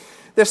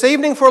This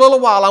evening, for a little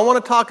while, I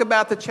want to talk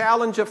about the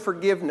challenge of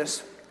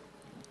forgiveness.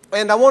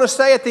 And I want to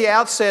say at the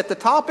outset, the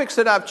topics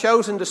that I've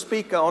chosen to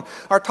speak on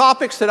are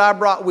topics that I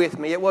brought with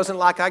me. It wasn't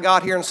like I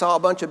got here and saw a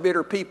bunch of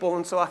bitter people,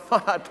 and so I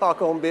thought I'd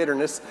talk on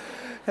bitterness.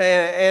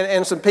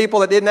 And some people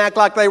that didn't act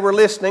like they were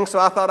listening, so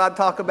I thought I'd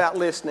talk about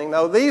listening.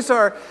 No, these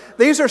are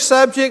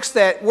subjects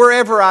that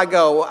wherever I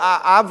go,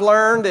 I've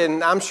learned,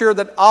 and I'm sure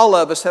that all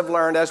of us have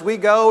learned. As we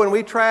go and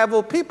we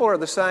travel, people are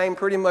the same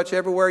pretty much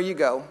everywhere you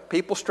go.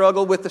 People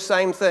struggle with the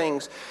same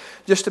things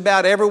just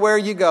about everywhere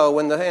you go.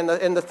 And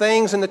the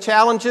things and the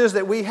challenges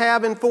that we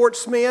have in Fort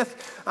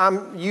Smith,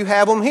 you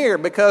have them here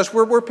because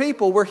we're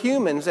people, we're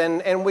humans,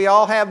 and we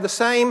all have the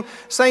same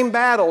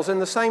battles and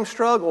the same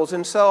struggles.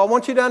 And so I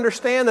want you to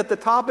understand that the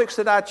topics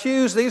that I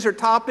choose, these are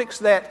topics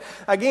that,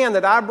 again,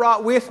 that I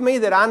brought with me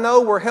that I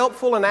know were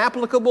helpful and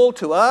applicable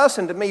to us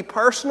and to me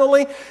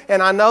personally,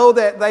 and I know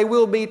that they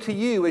will be to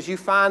you as you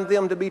find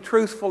them to be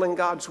truthful in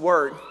God's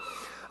Word.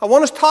 I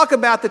want to talk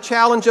about the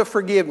challenge of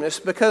forgiveness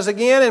because,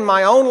 again, in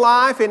my own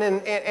life and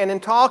in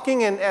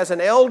talking and as an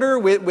elder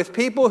with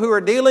people who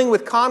are dealing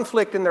with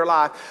conflict in their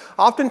life,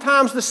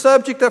 oftentimes the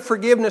subject of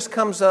forgiveness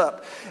comes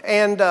up.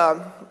 And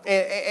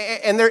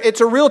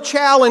it's a real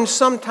challenge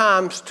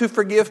sometimes to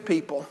forgive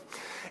people.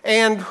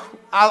 And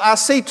I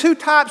see two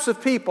types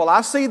of people.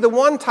 I see the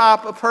one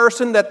type of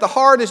person that the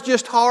heart is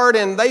just hard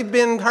and they've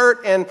been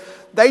hurt and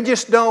they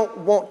just don't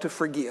want to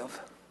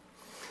forgive.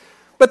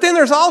 But then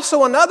there's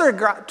also another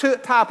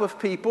type of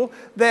people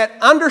that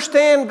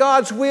understand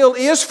God's will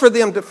is for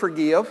them to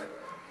forgive,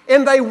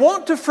 and they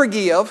want to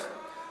forgive,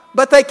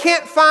 but they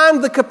can't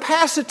find the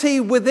capacity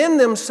within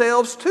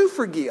themselves to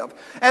forgive,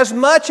 as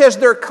much as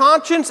their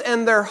conscience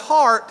and their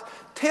heart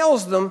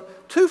tells them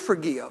to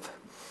forgive.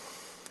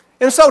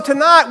 And so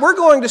tonight we're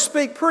going to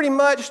speak pretty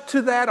much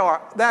to that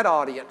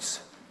audience.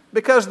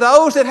 Because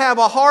those that have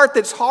a heart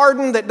that's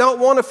hardened, that don't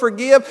want to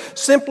forgive,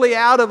 simply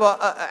out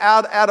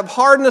of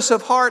hardness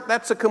of heart,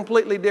 that's a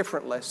completely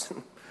different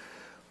lesson.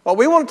 What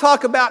we want to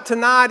talk about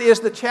tonight is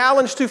the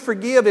challenge to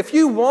forgive. If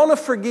you want to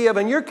forgive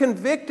and you're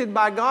convicted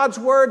by God's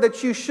Word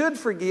that you should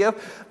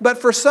forgive, but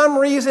for some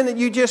reason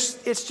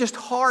it's just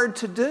hard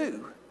to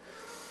do.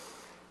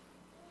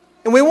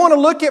 And we want to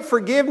look at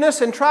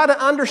forgiveness and try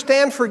to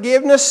understand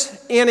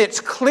forgiveness in its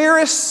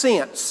clearest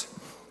sense.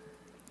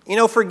 You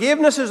know,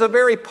 forgiveness is a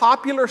very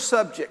popular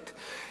subject,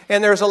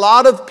 and there's a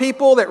lot of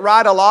people that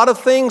write a lot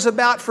of things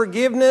about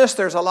forgiveness.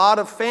 There's a lot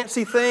of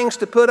fancy things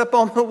to put up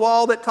on the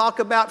wall that talk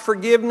about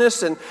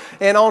forgiveness, and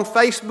on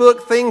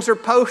Facebook things are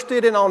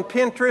posted, and on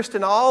Pinterest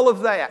and all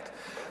of that.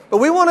 But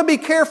we want to be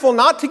careful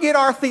not to get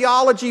our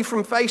theology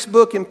from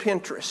Facebook and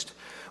Pinterest.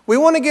 We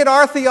want to get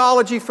our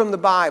theology from the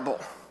Bible.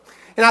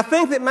 And I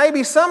think that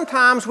maybe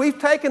sometimes we've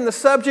taken the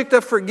subject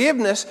of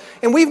forgiveness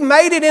and we've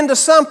made it into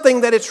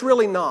something that it's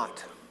really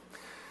not.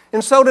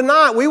 And so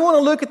tonight we want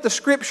to look at the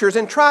Scriptures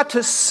and try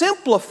to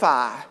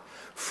simplify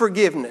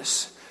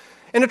forgiveness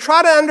and to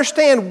try to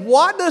understand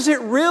what does it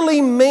really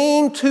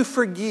mean to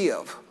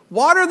forgive?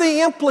 What are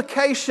the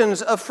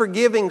implications of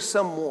forgiving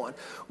someone?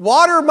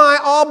 What are my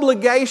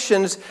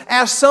obligations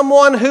as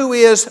someone who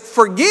is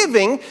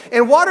forgiving,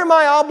 and what are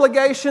my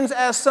obligations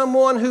as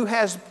someone who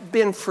has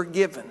been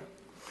forgiven?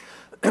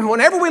 And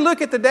whenever we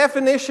look at the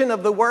definition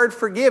of the word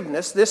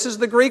forgiveness, this is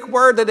the Greek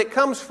word that it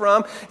comes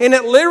from, and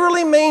it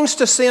literally means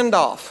to send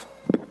off.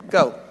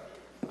 Go.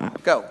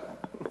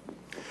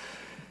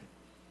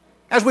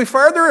 As we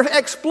further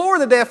explore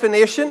the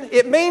definition,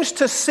 it means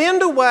to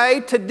send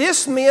away, to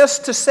dismiss,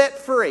 to set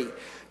free,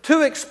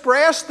 to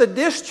express the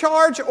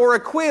discharge or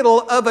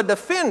acquittal of a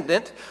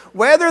defendant,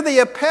 whether the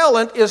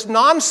appellant is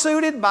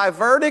non-suited by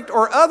verdict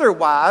or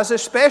otherwise,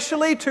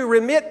 especially to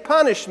remit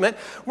punishment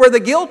where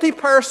the guilty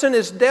person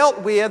is dealt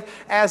with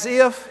as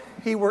if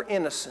he were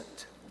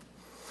innocent.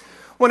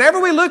 Whenever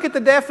we look at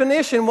the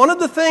definition, one of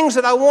the things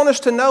that I want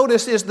us to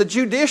notice is the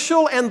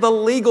judicial and the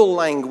legal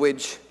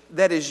language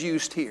that is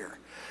used here.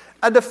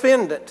 A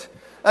defendant.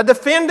 A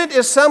defendant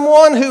is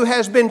someone who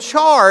has been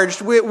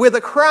charged with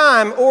a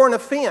crime or an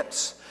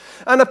offense.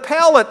 An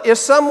appellant is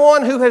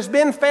someone who has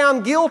been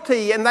found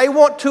guilty and they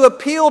want to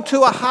appeal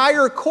to a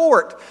higher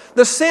court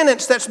the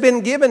sentence that's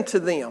been given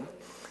to them.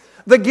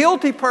 The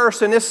guilty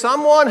person is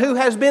someone who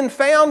has been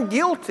found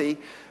guilty,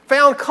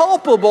 found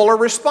culpable or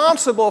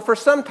responsible for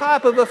some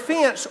type of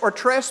offense or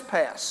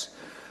trespass.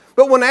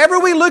 But whenever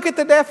we look at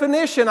the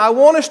definition, I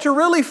want us to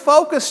really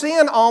focus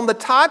in on the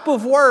type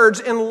of words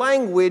and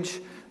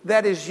language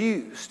that is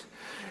used.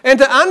 And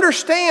to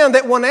understand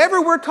that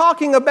whenever we're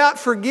talking about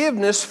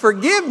forgiveness,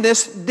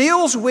 forgiveness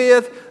deals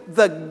with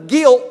the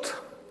guilt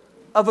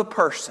of a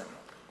person.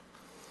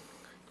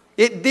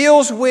 It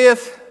deals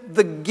with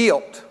the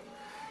guilt.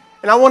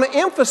 And I want to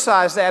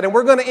emphasize that, and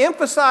we're going to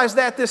emphasize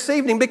that this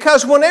evening,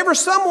 because whenever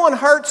someone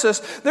hurts us,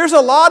 there's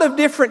a lot of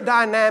different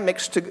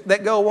dynamics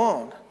that go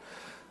on.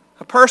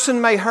 A person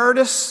may hurt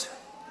us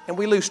and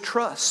we lose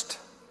trust.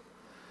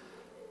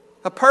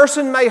 A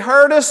person may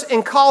hurt us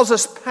and cause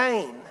us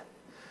pain.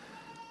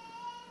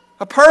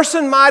 A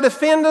person might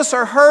offend us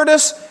or hurt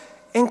us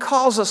and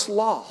cause us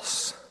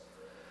loss.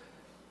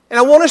 And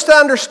I want us to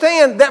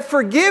understand that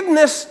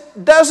forgiveness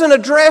doesn't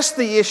address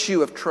the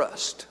issue of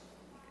trust.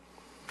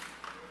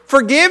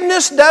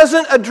 Forgiveness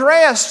doesn't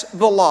address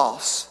the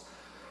loss.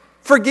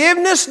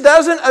 Forgiveness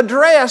doesn't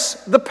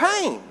address the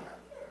pain.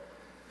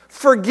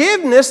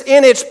 Forgiveness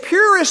in its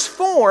purest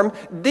form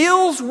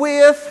deals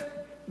with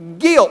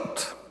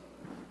guilt,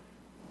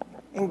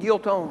 and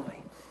guilt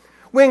only.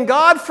 When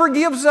God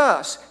forgives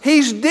us,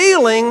 He's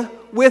dealing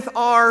with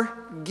our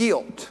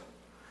guilt.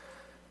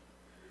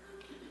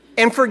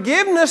 And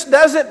forgiveness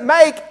doesn't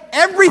make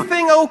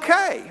everything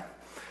okay.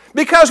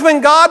 Because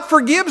when God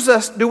forgives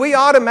us, do we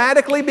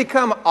automatically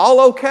become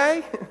all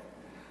okay?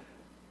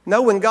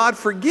 No, when God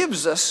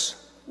forgives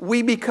us,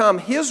 we become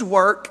His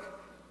work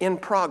in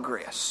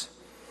progress.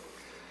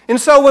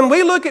 And so when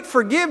we look at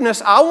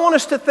forgiveness, I want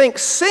us to think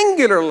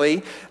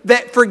singularly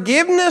that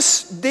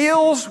forgiveness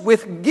deals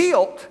with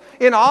guilt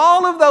and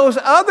all of those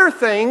other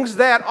things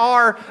that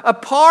are a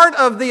part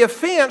of the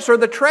offense or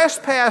the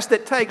trespass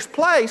that takes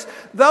place.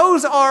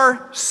 Those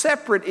are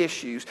separate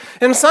issues.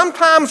 And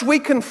sometimes we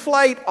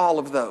conflate all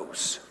of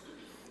those.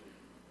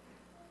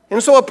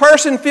 And so a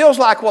person feels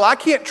like, well, I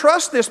can't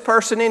trust this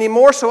person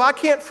anymore, so I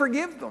can't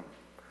forgive them.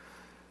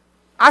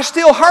 I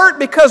still hurt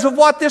because of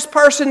what this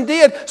person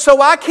did,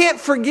 so I can't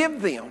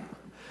forgive them.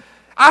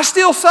 I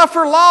still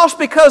suffer loss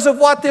because of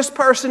what this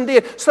person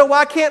did, so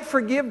I can't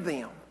forgive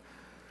them.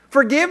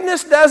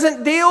 Forgiveness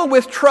doesn't deal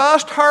with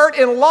trust, hurt,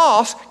 and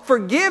loss.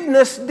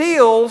 Forgiveness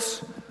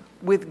deals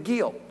with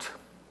guilt.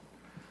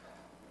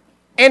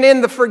 And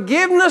in the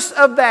forgiveness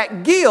of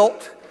that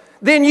guilt,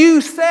 then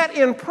you set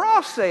in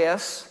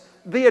process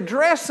the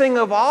addressing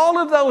of all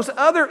of those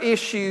other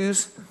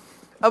issues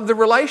of the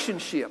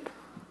relationship.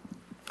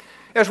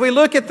 As we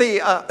look at the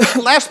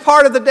last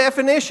part of the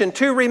definition,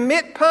 to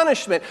remit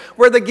punishment,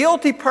 where the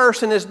guilty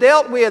person is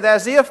dealt with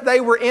as if they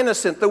were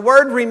innocent. The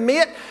word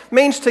remit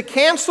means to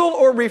cancel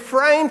or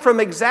refrain from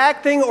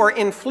exacting or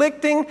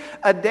inflicting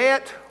a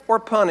debt or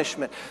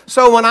punishment.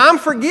 So when I'm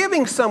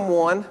forgiving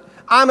someone,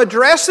 I'm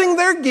addressing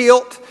their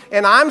guilt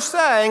and I'm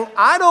saying,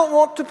 I don't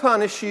want to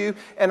punish you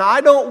and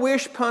I don't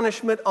wish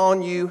punishment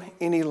on you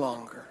any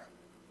longer.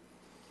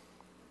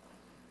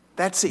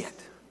 That's it.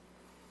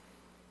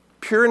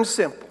 Pure and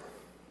simple.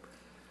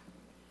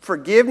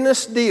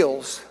 Forgiveness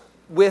deals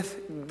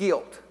with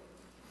guilt.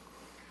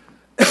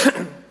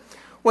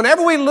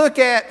 Whenever we look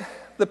at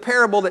the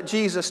parable that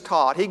Jesus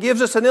taught, He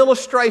gives us an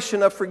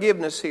illustration of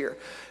forgiveness here.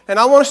 And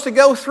I want us to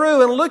go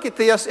through and look at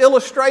this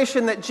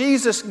illustration that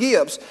Jesus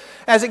gives,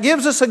 as it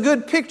gives us a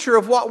good picture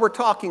of what we're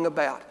talking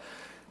about.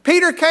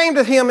 Peter came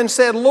to Him and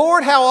said,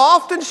 Lord, how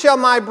often shall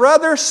my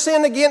brother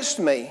sin against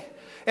me,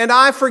 and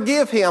I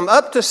forgive him?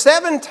 Up to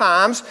 7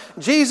 times.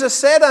 Jesus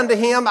said unto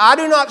him, I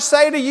do not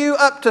say to you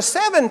up to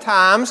 7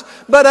 times,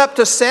 but up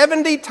to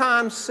 70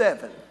 times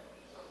 7.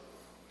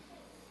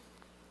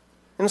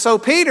 And so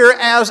Peter,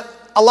 as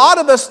a lot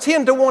of us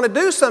tend to want to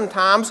do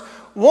sometimes,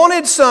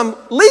 wanted some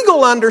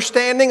legal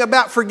understanding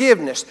about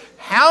forgiveness.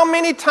 How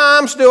many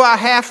times do I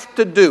have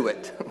to do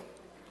it?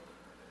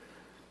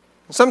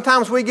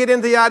 Sometimes we get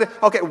into the idea,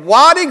 okay,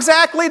 what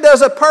exactly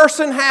does a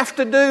person have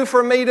to do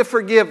for me to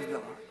forgive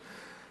them?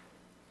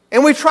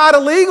 And we try to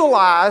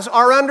legalize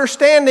our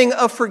understanding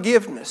of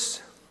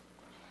forgiveness.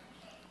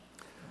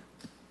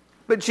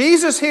 But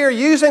Jesus here,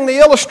 using the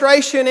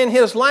illustration in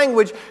His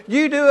language,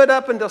 you do it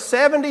up until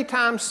 70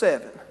 times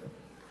 7.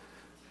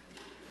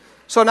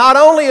 So not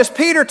only is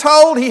Peter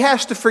told he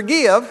has to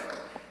forgive,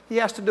 he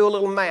has to do a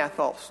little math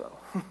also.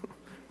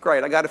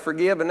 Great, I got to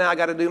forgive and now I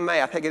got to do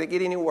math. How can it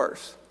get any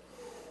worse?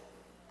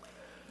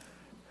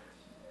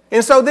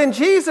 And so then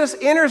Jesus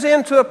enters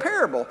into a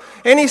parable.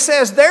 And He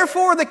says,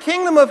 therefore the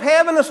kingdom of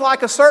heaven is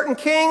like a certain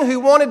king who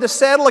wanted to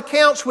settle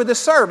accounts with his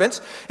servants.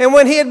 And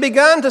when he had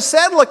begun to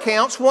settle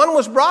accounts, one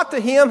was brought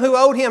to him who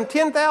owed him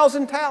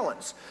 10,000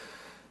 talents.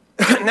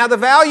 Now the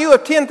value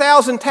of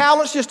 10,000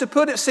 talents, just to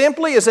put it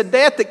simply, is a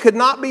debt that could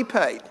not be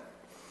paid.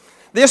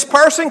 This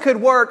person could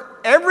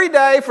work every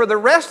day for the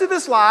rest of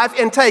his life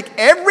and take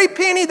every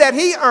penny that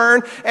he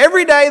earned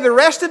every day the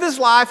rest of his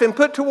life and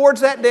put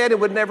towards that debt and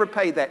would never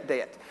pay that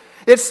debt.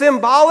 It's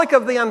symbolic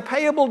of the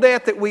unpayable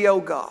debt that we owe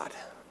God.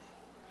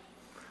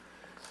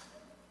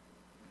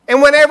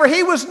 And whenever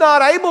he was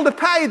not able to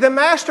pay, the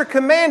master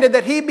commanded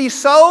that he be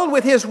sold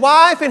with his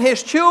wife and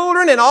his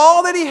children and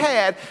all that he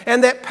had,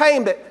 and that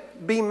payment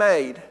be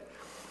made.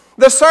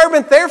 The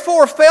servant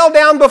therefore fell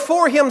down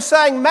before him,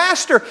 saying,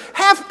 Master,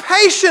 have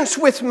patience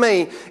with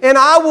me, and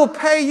I will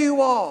pay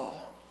you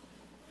all.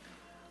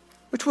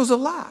 Which was a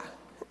lie.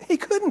 He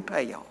couldn't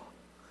pay all.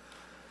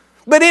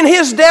 But in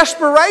his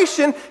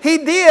desperation, he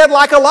did,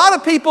 like a lot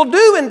of people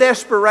do in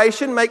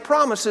desperation, make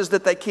promises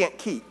that they can't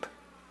keep.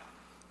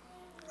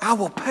 I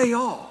will pay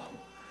all.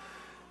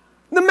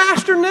 The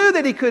master knew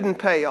that he couldn't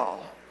pay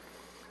all.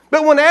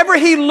 But whenever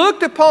he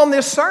looked upon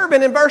this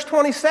servant, in verse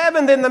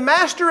 27, then the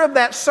master of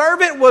that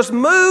servant was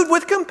moved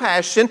with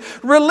compassion,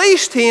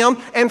 released him,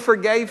 and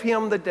forgave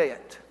him the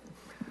debt.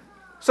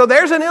 So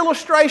there's an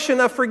illustration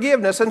of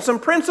forgiveness, and some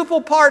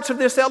principal parts of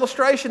this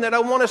illustration that I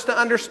want us to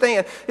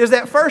understand is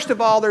that, first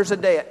of all, there's a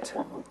debt.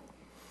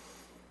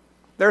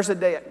 there's a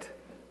debt.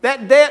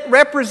 That debt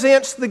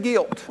represents the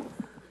guilt.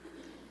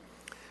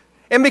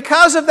 And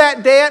because of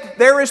that debt,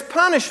 there is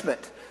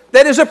punishment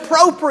that is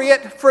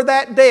appropriate for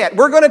that debt.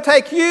 We're going to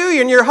take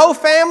you and your whole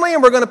family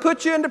and we're going to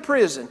put you into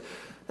prison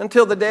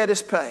until the debt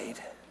is paid.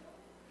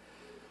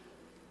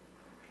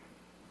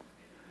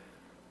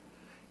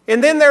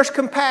 And then there's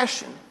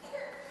compassion.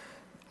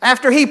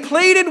 After he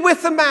pleaded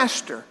with the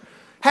master,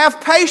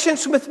 "Have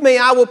patience with me,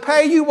 I will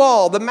pay you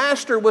all," the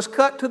master was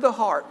cut to the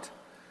heart.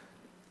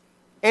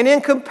 And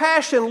in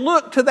compassion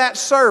looked to that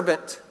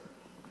servant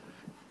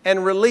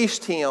and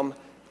released him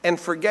and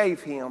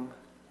forgave him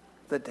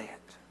the debt.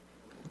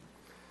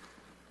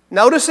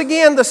 Notice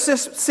again the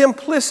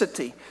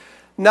simplicity.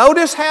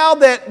 Notice how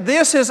that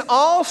this is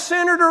all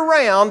centered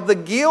around the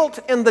guilt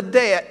and the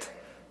debt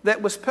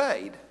that was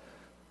paid.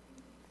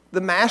 The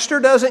master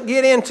doesn't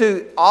get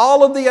into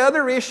all of the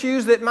other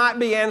issues that might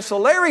be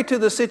ancillary to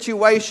the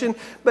situation,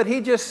 but he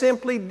just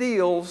simply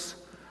deals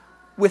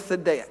with the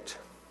debt.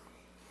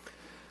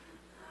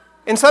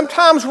 And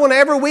sometimes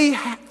whenever we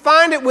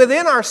find it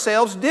within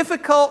ourselves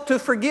difficult to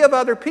forgive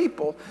other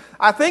people,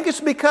 I think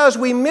it's because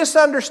we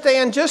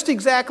misunderstand just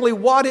exactly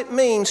what it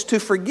means to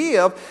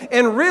forgive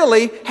and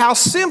really how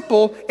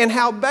simple and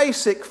how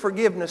basic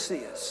forgiveness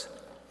is.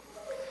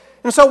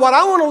 And so what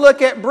I want to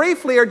look at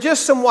briefly are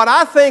just some what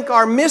I think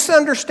are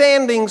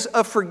misunderstandings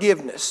of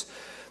forgiveness.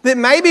 That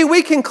maybe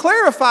we can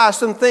clarify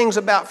some things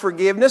about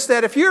forgiveness,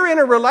 that if you're in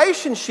a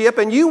relationship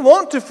and you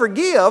want to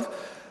forgive,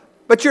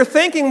 but you're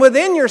thinking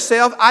within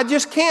yourself, "I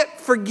just can't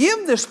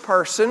forgive this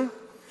person,"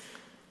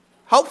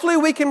 hopefully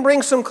we can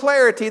bring some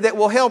clarity that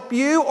will help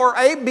you or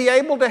be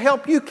able to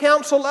help you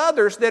counsel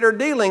others that are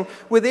dealing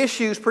with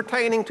issues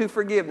pertaining to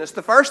forgiveness.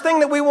 The first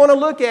thing that we want to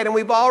look at, and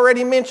we've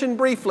already mentioned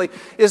briefly,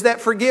 is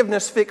that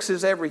forgiveness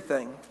fixes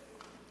everything.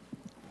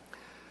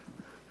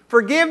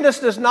 Forgiveness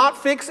does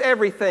not fix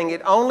everything.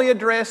 It only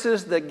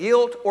addresses the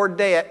guilt or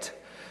debt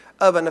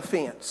of an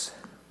offense.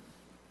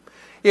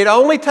 It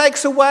only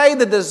takes away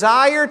the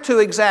desire to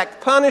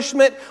exact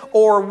punishment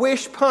or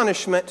wish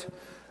punishment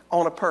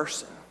on a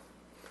person.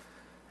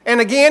 And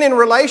again, in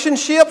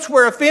relationships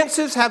where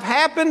offenses have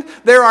happened,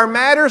 there are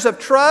matters of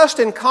trust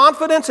and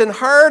confidence and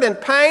hurt and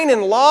pain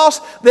and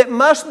loss that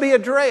must be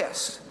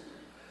addressed.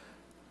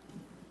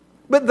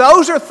 But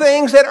those are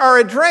things that are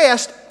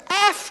addressed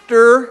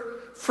after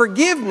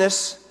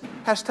forgiveness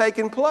has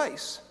taken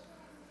place.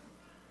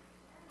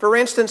 For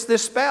instance,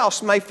 this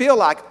spouse may feel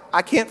like,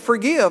 "I can't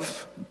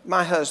forgive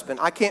my husband.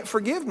 I can't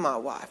forgive my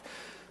wife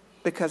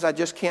because I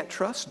just can't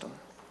trust them."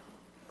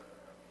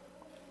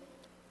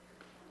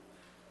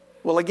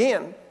 Well,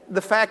 again,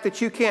 the fact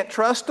that you can't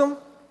trust them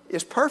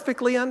is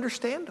perfectly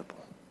understandable.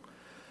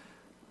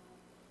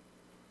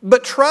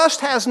 But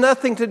trust has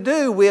nothing to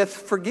do with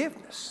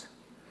forgiveness.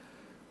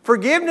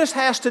 Forgiveness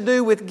has to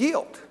do with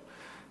guilt.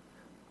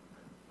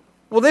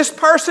 Well, this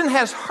person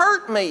has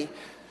hurt me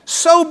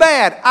so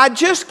bad, I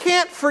just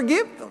can't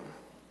forgive them.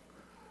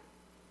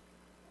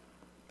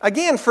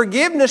 Again,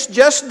 forgiveness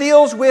just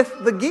deals with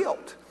the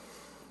guilt.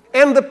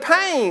 And the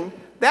pain,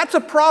 that's a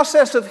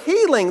process of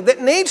healing that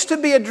needs to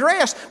be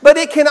addressed, but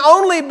it can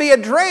only be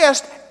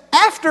addressed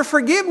after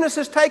forgiveness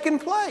has taken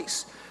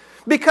place.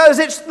 Because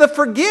it's the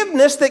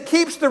forgiveness that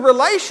keeps the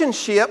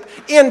relationship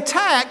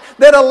intact,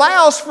 that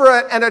allows for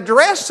an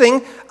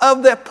addressing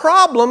of the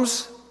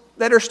problems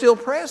that are still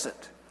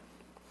present.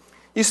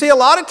 You see, a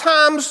lot of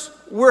times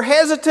we're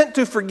hesitant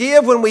to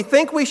forgive when we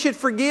think we should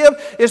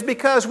forgive is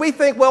because we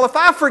think, well, if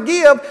I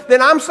forgive,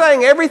 then I'm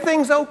saying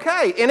everything's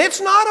okay. And it's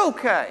not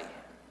okay.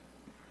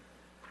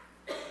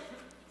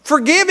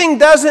 Forgiving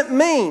doesn't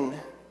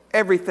mean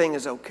everything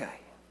is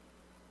okay.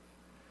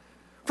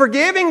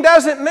 Forgiving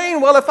doesn't mean,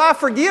 well, if I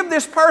forgive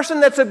this person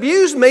that's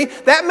abused me,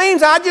 that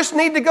means I just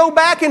need to go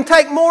back and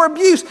take more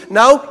abuse.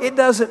 No, it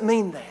doesn't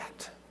mean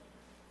that.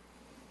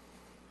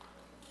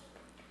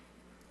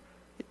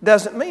 It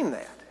doesn't mean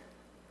that.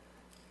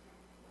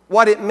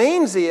 What it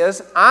means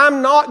is,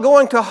 I'm not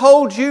going to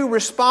hold you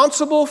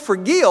responsible for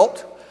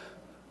guilt,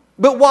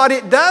 but what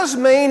it does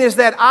mean is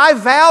that I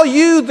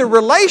value the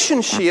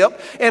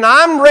relationship and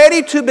I'm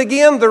ready to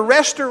begin the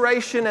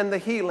restoration and the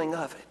healing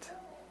of it.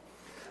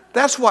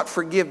 That's what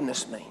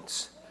forgiveness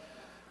means.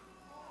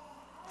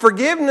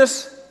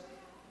 Forgiveness,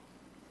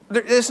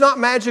 it's not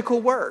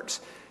magical words.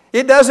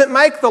 It doesn't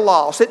make the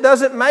loss. It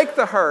doesn't make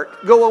the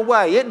hurt go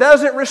away. It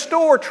doesn't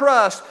restore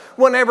trust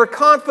whenever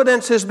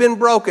confidence has been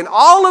broken.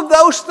 All of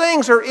those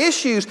things are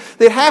issues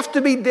that have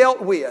to be dealt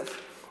with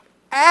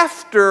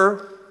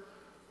after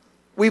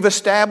we've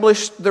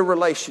established the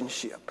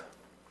relationship.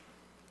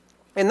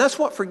 And that's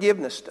what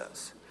forgiveness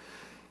does.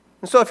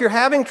 And so if you're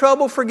having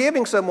trouble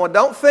forgiving someone,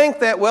 don't think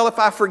that, well, if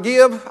I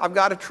forgive, I've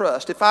got to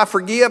trust. If I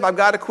forgive, I've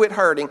got to quit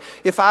hurting.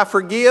 If I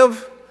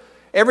forgive,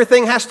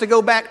 everything has to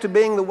go back to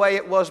being the way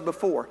it was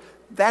before.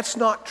 That's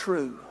not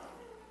true.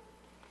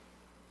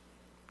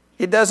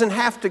 It doesn't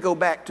have to go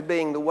back to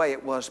being the way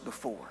it was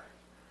before.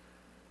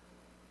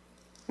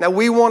 Now,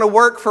 we want to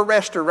work for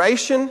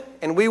restoration,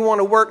 and we want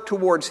to work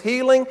towards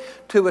healing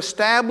to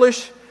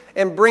establish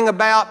and bring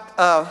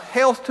about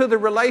health to the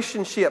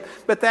relationship.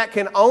 But that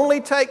can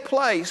only take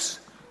place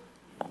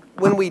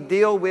when we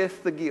deal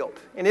with the guilt.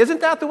 And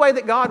isn't that the way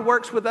that God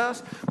works with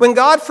us? When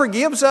God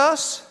forgives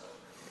us,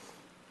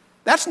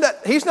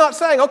 He's not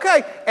saying,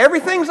 okay,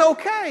 everything's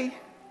okay.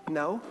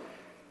 No.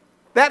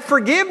 That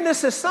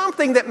forgiveness is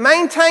something that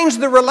maintains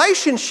the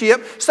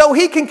relationship so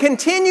He can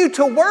continue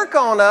to work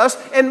on us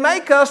and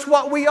make us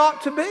what we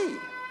ought to be.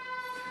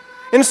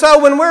 And so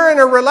when we're in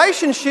a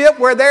relationship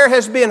where there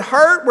has been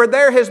hurt, where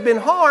there has been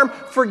harm,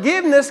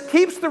 forgiveness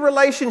keeps the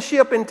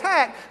relationship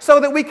intact so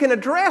that we can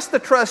address the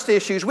trust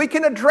issues, we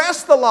can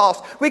address the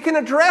loss, we can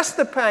address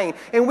the pain,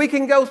 and we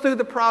can go through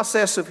the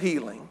process of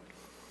healing.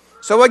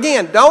 So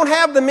again, don't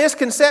have the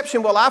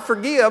misconception, well, I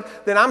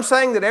forgive, then I'm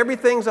saying that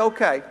everything's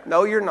okay.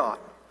 No, you're not.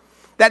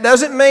 That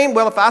doesn't mean,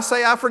 well, if I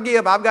say I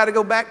forgive, I've got to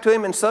go back to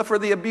him and suffer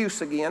the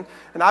abuse again,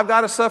 and I've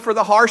got to suffer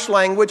the harsh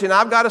language, and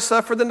I've got to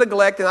suffer the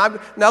neglect.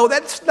 No,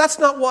 that's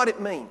not what it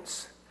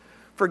means.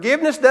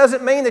 Forgiveness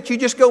doesn't mean that you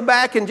just go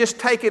back and just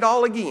take it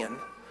all again.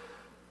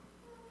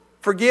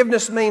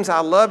 Forgiveness means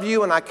I love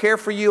you and I care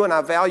for you and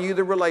I value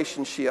the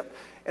relationship,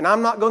 and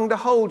I'm not going to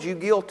hold you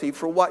guilty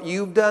for what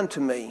you've done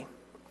to me.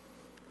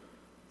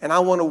 And I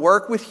want to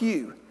work with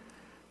you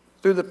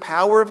through the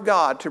power of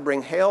God to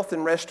bring health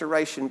and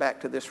restoration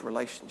back to this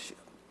relationship.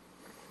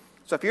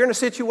 So if you're in a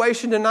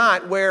situation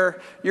tonight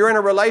where you're in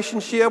a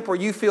relationship where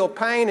you feel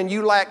pain and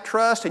you lack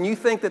trust and you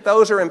think that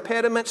those are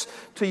impediments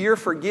to your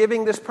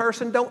forgiving this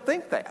person, don't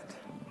think that.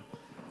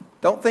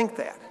 Don't think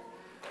that.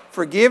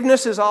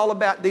 Forgiveness is all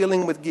about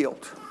dealing with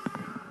guilt.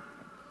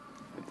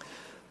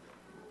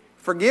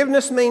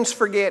 Forgiveness means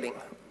forgetting.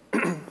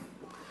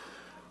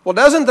 Well,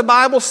 doesn't the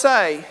Bible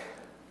say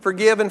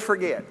forgive and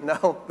forget?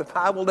 No, the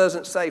Bible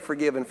doesn't say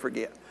forgive and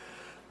forget.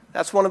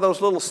 That's one of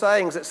those little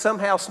sayings that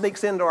somehow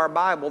sneaks into our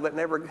Bible that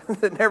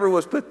never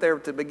was put there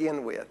to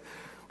begin with.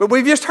 But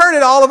we've just heard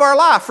it all of our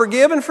life,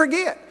 forgive and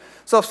forget.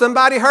 So if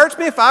somebody hurts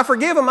me, if I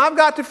forgive them, I've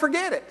got to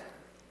forget it.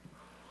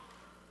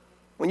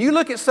 When you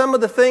look at some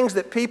of the things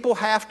that people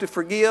have to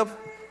forgive,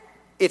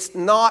 it's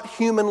not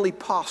humanly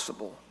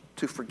possible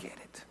to forget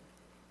it.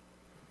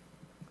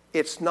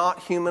 It's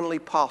not humanly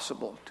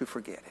possible to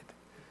forget it.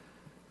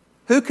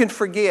 Who can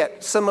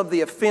forget some of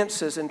the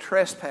offenses and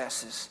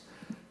trespasses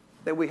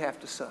that we have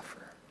to suffer?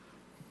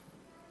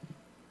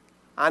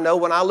 I know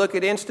when I look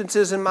at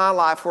instances in my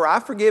life where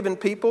I've forgiven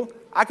people,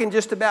 I can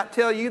just about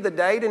tell you the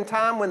date and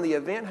time when the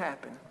event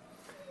happened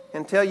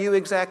and tell you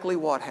exactly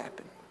what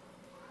happened.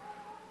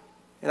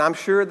 And I'm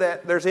sure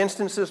that there's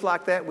instances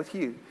like that with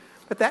you.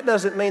 But that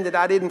doesn't mean that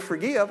I didn't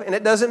forgive, and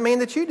it doesn't mean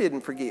that you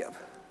didn't forgive.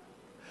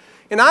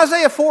 In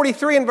Isaiah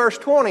 43 and verse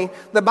 20,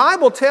 the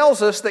Bible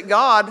tells us that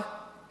God,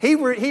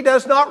 He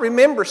does not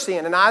remember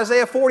sin. In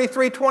Isaiah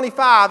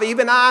 43:25,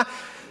 even I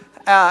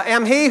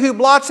am He who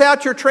blots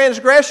out your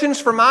transgressions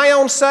for my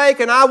own sake,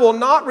 and I will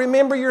not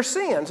remember your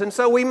sins. And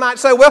so we might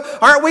say, well,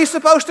 aren't we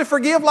supposed to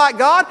forgive like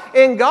God?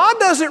 And God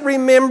doesn't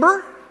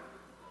remember.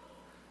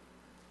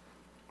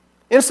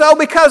 And so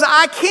because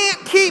I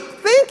can't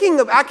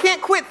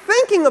quit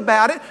thinking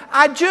about it,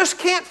 I just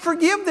can't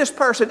forgive this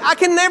person. I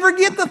can never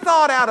get the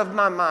thought out of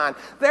my mind.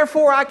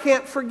 Therefore, I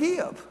can't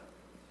forgive.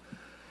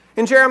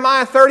 In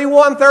Jeremiah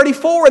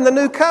 31:34 in the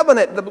New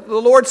Covenant, the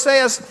Lord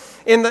says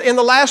in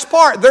the last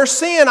part, their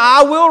sin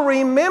I will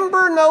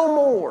remember no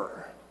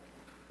more.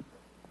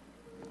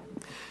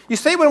 You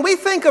see, when we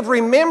think of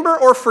remember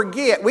or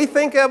forget, we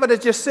think of it as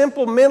just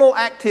simple mental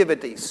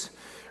activities.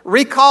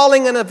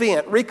 Recalling an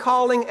event,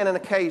 recalling an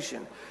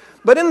occasion.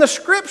 But in the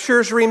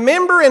Scriptures,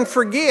 remember and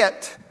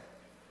forget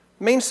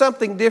means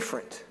something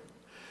different.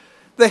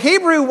 The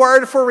Hebrew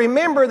word for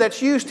remember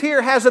that's used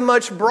here has a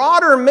much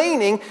broader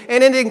meaning,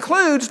 and it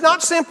includes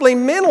not simply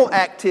mental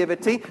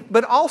activity,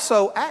 but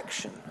also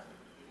action.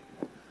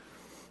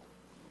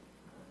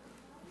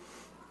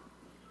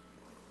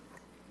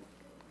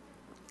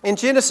 In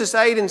Genesis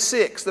 8 and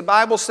 6, the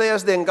Bible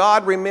says, then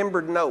God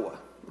remembered Noah.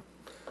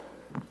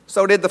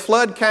 So did the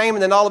flood came,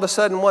 and then all of a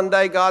sudden one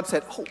day God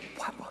said, oh,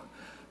 wow,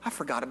 I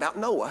forgot about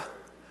Noah.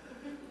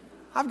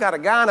 I've got a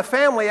guy and a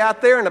family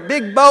out there in a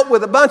big boat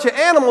with a bunch of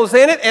animals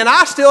in it, and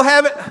I still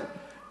haven't.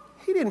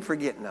 He didn't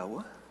forget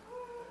Noah.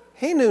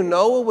 He knew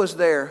Noah was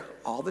there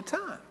all the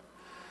time.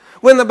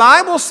 When the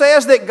Bible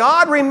says that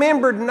God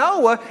remembered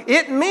Noah,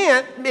 it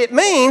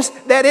means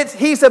that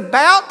He's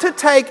about to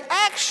take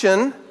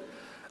action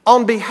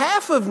on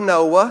behalf of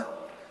Noah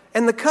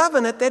and the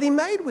covenant that He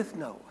made with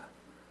Noah.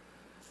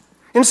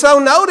 And so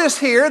notice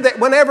here that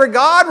whenever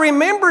God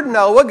remembered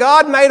Noah,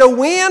 God made a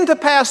wind to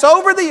pass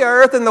over the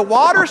earth, and the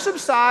water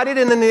subsided,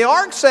 and then the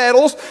ark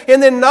settles,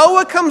 and then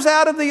Noah comes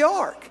out of the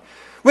ark.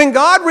 When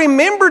God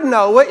remembered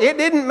Noah, it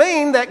didn't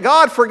mean that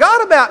God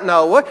forgot about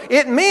Noah.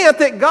 It meant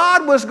that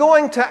God was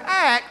going to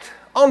act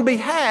on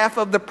behalf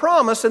of the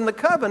promise and the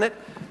covenant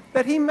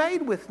that He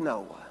made with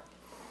Noah.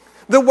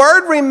 The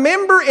word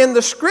remember in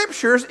the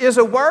Scriptures is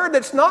a word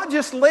that's not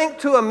just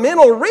linked to a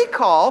mental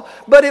recall,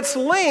 but it's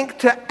linked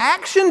to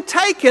action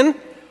taken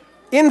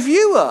in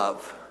view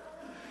of.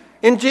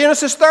 In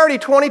Genesis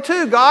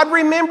 30:22, God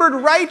remembered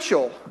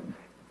Rachel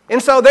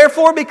And so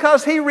therefore,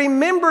 because he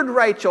remembered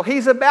Rachel,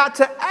 he's about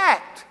to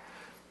act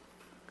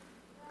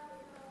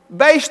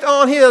based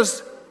on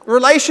his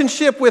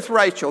relationship with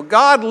Rachel.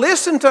 God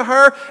listened to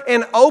her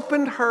and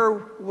opened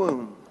her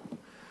womb.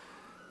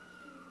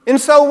 And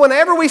so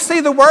whenever we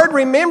see the word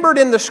remembered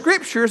in the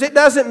Scriptures, it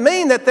doesn't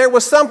mean that there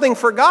was something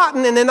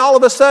forgotten and then all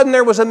of a sudden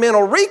there was a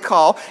mental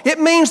recall. It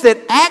means that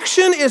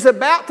action is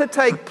about to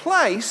take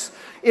place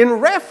in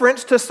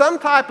reference to some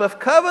type of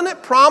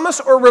covenant, promise,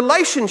 or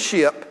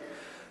relationship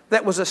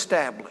that was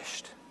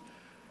established.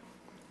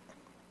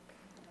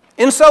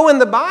 And so in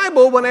the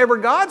Bible, whenever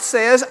God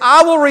says,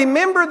 I will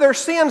remember their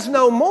sins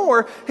no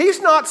more, He's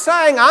not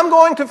saying, I'm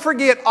going to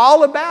forget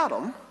all about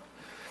them.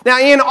 Now,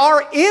 in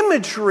our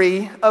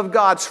imagery of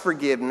God's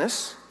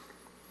forgiveness,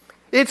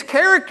 it's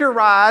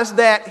characterized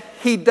that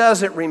He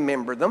doesn't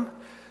remember them,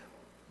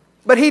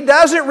 but He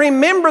doesn't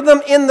remember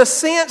them in the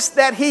sense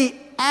that He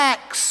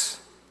acts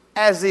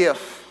as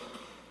if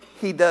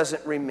He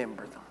doesn't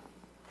remember them.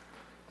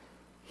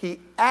 He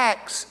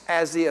acts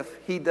as if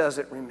He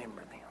doesn't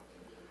remember them.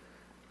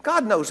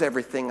 God knows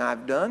everything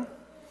I've done.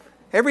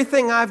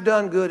 Everything I've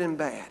done, good and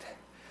bad.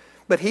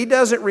 But He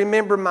doesn't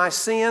remember my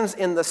sins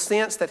in the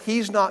sense that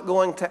He's not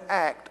going to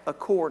act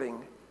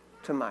according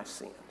to my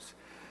sins.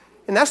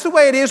 And that's the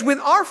way it is with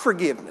our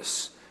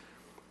forgiveness.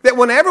 That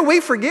whenever we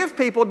forgive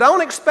people,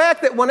 don't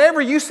expect that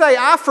whenever you say,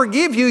 I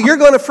forgive you, you're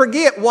going to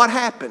forget what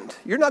happened.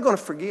 You're not going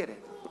to forget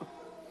it.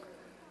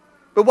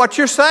 But what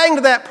you're saying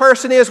to that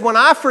person is, when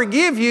I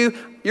forgive you,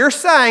 you're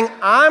saying,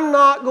 I'm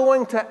not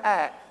going to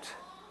act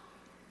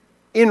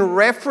in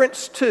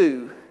reference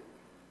to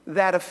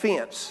that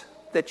offense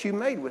that you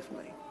made with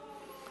me.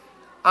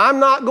 I'm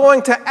not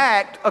going to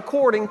act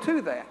according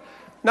to that.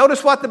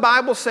 Notice what the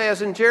Bible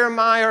says in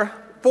Jeremiah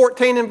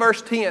 14 and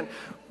verse 10,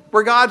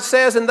 where God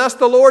says, and thus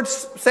the Lord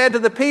said to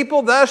the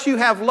people, thus you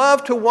have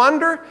loved to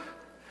wander.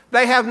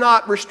 They have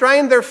not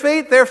restrained their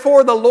feet,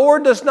 therefore the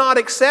Lord does not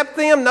accept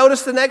them.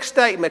 Notice the next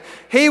statement.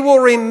 He will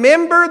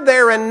remember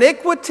their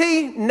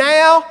iniquity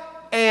now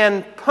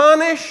and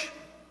punish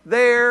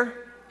their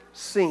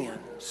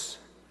sins.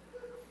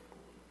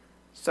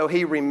 So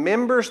He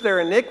remembers their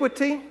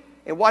iniquity,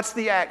 and what's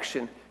the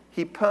action?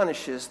 He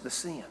punishes the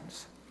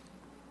sins.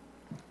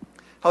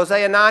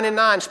 Hosea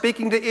 9:9,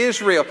 speaking to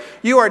Israel,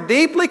 you are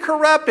deeply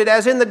corrupted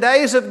as in the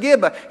days of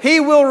Gibeah. He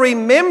will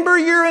remember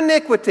your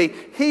iniquity.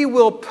 He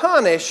will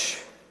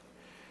punish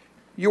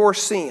your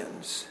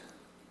sins.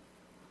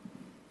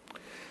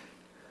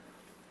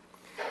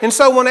 And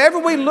so whenever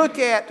we look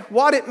at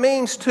what it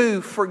means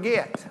to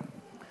forget,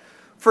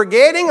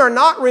 forgetting or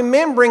not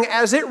remembering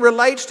as it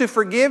relates to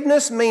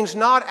forgiveness means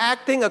not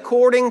acting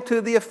according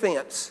to the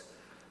offense,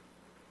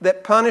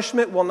 that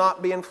punishment will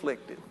not be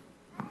inflicted.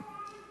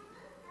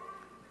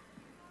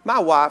 My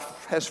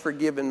wife has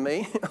forgiven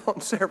me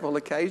on several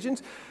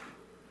occasions,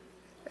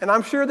 and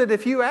I'm sure that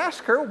if you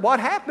ask her what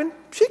happened,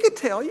 she could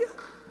tell you.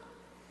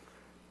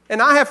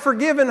 And I have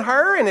forgiven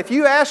her, and if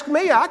you ask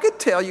me, I could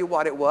tell you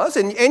what it was,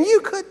 and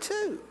you could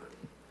too.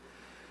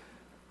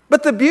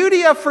 But the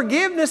beauty of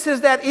forgiveness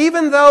is that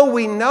even though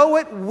we know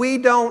it, we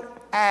don't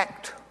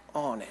act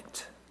on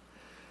it.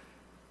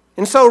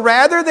 And so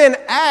rather than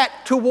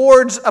act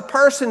towards a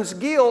person's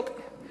guilt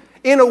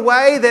in a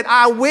way that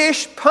I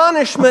wish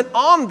punishment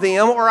on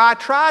them or I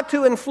try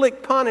to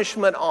inflict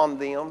punishment on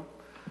them,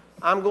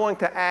 I'm going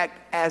to act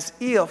as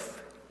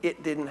if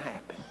it didn't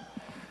happen.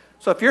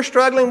 So if you're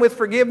struggling with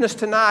forgiveness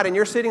tonight and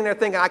you're sitting there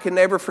thinking, I can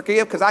never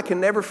forgive because I can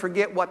never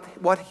forget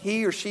what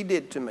he or she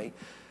did to me,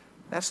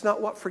 that's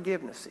not what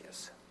forgiveness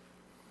is.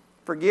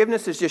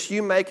 Forgiveness is just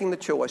you making the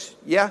choice.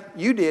 Yeah,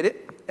 you did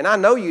it, and I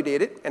know you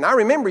did it, and I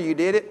remember you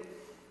did it,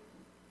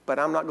 but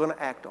I'm not going to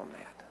act on that.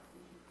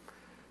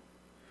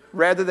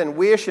 Rather than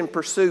wish and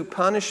pursue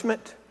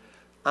punishment,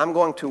 I'm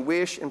going to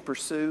wish and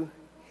pursue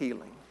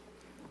healing.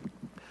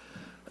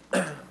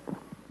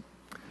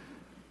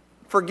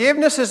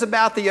 Forgiveness is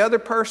about the other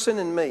person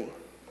and me.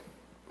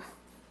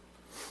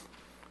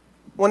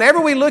 Whenever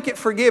we look at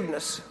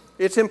forgiveness,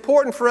 it's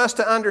important for us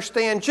to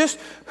understand just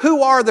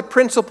who are the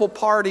principal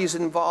parties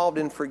involved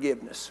in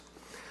forgiveness.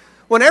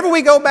 Whenever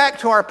we go back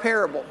to our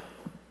parable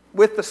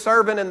with the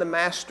servant and the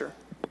master,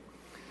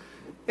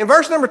 in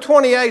verse number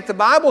 28, the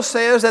Bible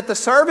says that the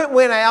servant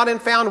went out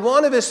and found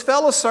one of his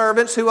fellow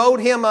servants who owed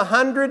him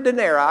 100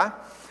 denarii,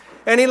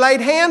 and he laid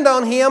hand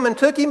on him and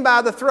took him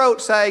by the throat,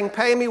 saying,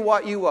 pay me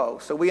what you owe.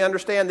 So we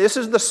understand this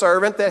is the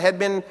servant that had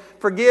been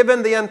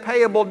forgiven the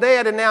unpayable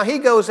debt, and now he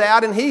goes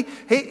out and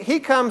he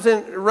comes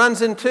and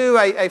runs into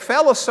a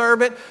fellow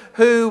servant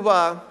who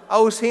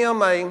owes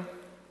him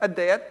a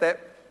debt that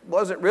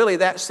wasn't really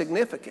that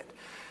significant.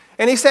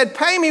 And he said,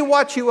 pay me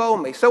what you owe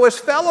me. So his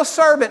fellow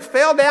servant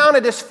fell down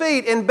at his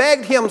feet and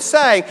begged him,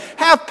 saying,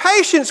 have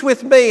patience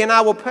with me and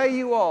I will pay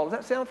you all. Does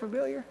that sound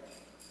familiar?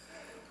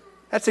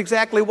 That's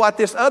exactly what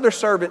this other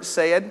servant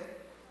said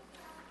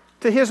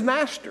to his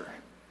master.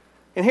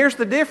 And here's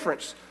the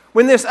difference.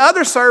 When this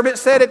other servant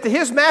said it to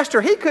his master,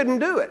 he couldn't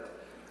do it.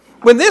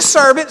 When this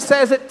servant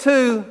says it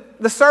to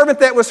the servant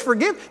that was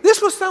forgiven,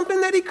 this was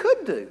something that he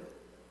could do.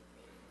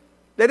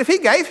 That if he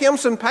gave him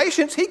some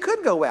patience, he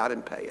could go out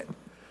and pay it.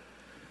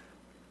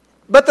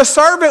 But the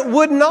servant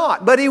would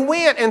not. But he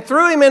went and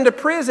threw him into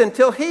prison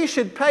till he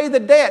should pay the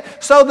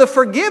debt. So the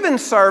forgiven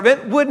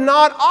servant would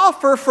not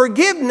offer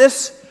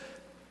forgiveness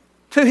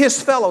to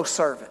his fellow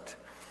servant.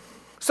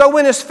 So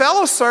when his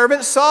fellow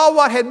servants saw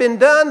what had been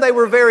done, they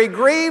were very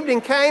grieved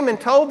and came and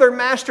told their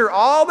master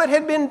all that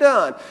had been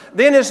done.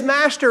 Then his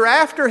master,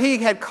 after he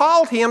had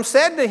called him,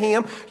 said to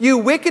him, "You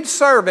wicked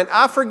servant,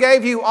 I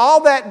forgave you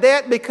all that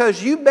debt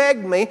because you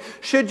begged me.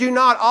 Should you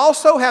not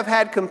also have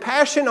had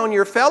compassion on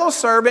your fellow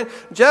servant,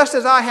 just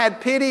as I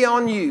had pity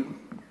on you?"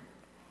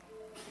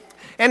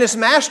 And his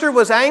master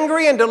was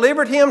angry and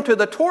delivered him to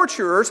the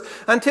torturers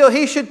until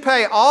he should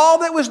pay all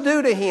that was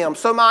due to him.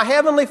 So my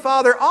heavenly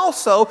Father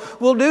also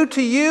will do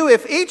to you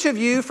if each of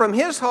you from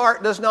his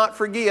heart does not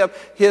forgive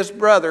his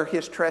brother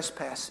his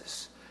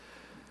trespasses.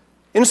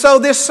 And so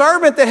this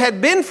servant that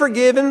had been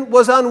forgiven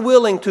was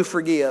unwilling to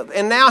forgive.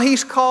 And now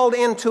he's called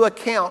into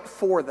account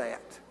for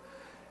that.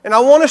 And I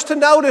want us to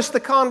notice the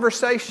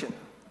conversation.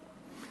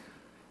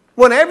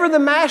 Whenever the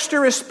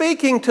master is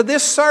speaking to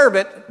this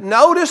servant,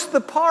 notice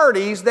the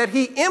parties that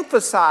he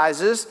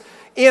emphasizes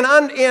in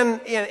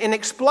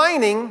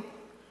explaining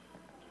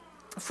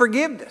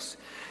forgiveness.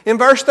 In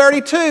verse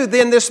 32,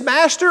 then this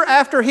master,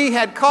 after he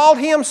had called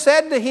him,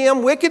 said to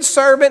him, "Wicked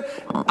servant,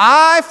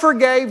 I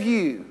forgave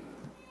you.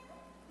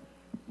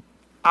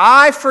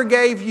 I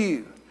forgave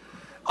you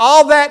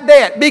all that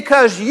debt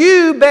because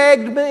you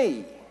begged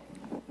me.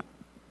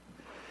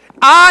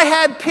 I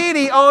had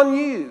pity on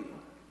you."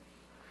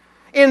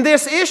 In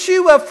this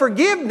issue of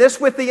forgiveness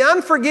with the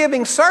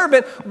unforgiving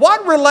servant,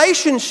 what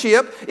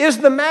relationship is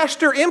the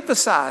master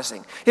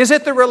emphasizing? Is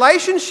it the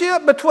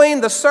relationship between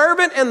the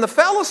servant and the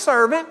fellow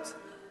servant?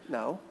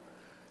 No.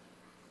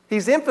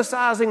 He's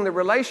emphasizing the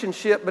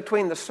relationship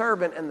between the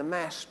servant and the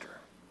master.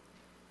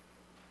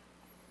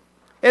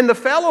 And the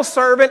fellow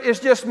servant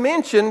is just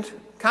mentioned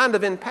kind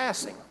of in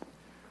passing.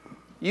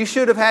 You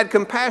should have had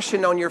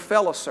compassion on your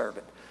fellow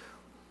servant.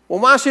 Well,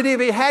 why should he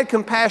have had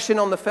compassion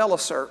on the fellow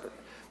servant?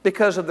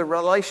 Because of the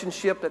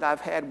relationship that I've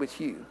had with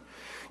you.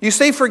 You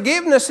see,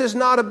 forgiveness is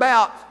not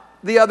about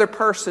the other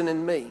person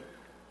and me.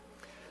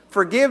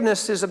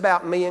 Forgiveness is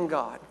about me and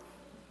God.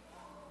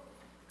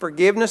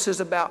 Forgiveness is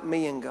about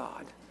me and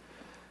God.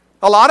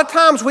 A lot of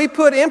times we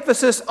put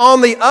emphasis on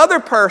the other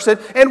person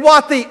and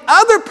what the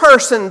other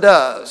person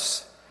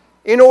does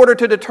in order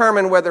to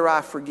determine whether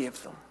I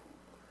forgive them.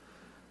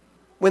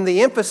 When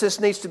the emphasis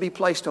needs to be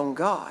placed on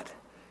God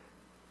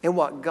and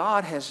what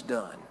God has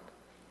done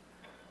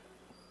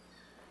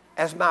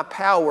as my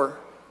power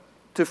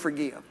to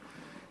forgive.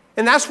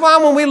 And that's why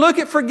when we look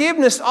at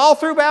forgiveness all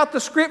throughout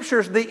the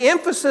Scriptures, the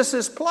emphasis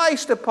is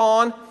placed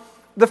upon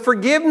the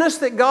forgiveness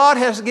that God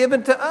has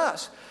given to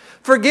us.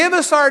 Forgive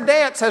us our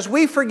debts as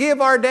we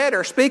forgive our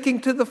debtor, speaking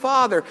to the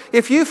Father.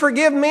 If you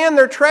forgive men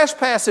their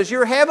trespasses,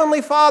 your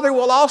heavenly Father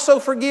will also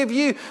forgive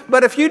you.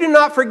 But if you do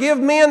not forgive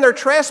men their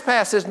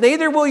trespasses,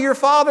 neither will your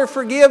Father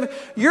forgive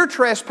your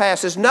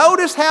trespasses.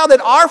 Notice how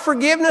that our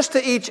forgiveness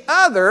to each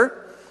other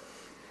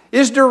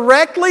is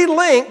directly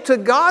linked to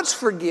God's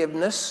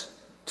forgiveness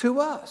to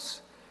us.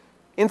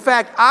 In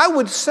fact, I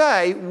would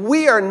say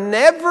we are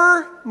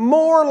never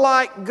more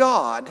like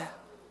God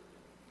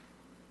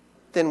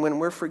than when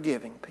we're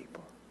forgiving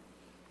people.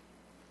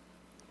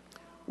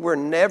 We're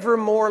never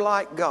more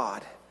like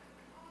God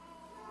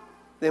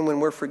than when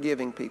we're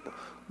forgiving people.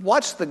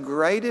 What's the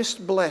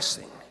greatest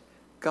blessing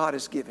God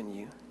has given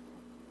you?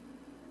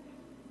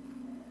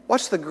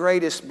 What's the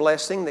greatest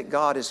blessing that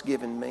God has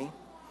given me?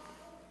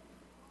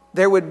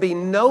 There would be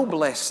no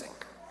blessing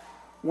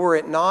were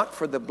it not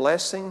for the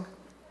blessing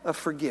of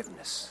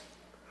forgiveness.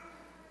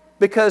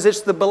 Because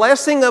it's the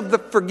blessing of the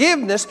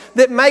forgiveness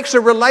that makes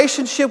a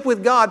relationship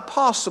with God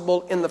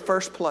possible in the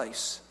first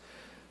place.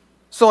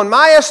 So in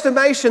my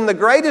estimation, the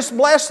greatest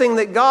blessing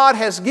that God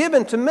has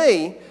given to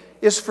me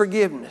is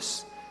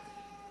forgiveness.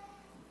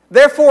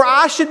 Therefore,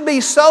 I should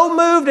be so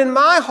moved in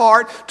my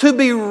heart to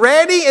be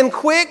ready and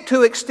quick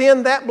to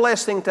extend that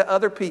blessing to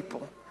other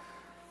people,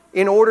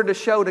 in order to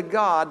show to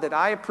God that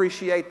I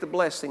appreciate the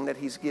blessing that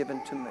He's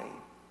given to me.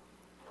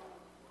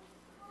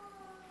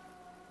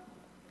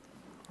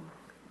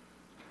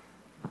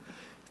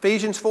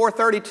 Ephesians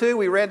 4:32,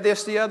 we read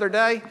this the other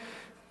day.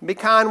 Be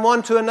kind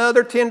one to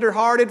another,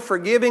 tender-hearted,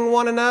 forgiving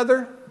one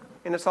another.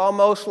 And it's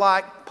almost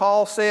like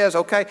Paul says,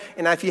 okay,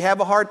 and if you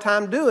have a hard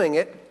time doing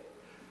it,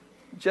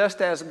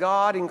 just as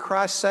God in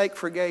Christ's sake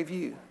forgave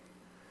you.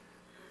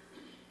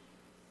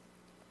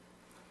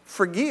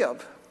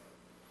 Forgive.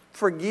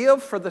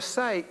 Forgive for the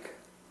sake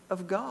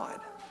of God.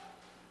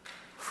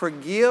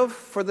 Forgive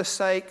for the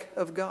sake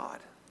of God.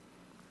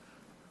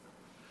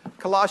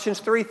 Colossians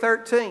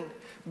 3:13.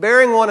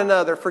 Bearing one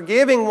another,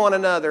 forgiving one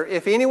another.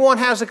 If anyone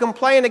has a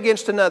complaint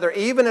against another,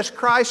 even as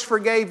Christ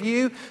forgave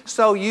you,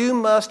 so you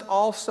must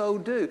also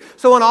do.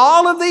 So in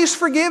all of these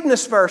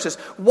forgiveness verses,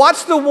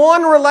 what's the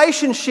one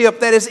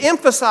relationship that is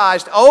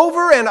emphasized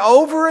over and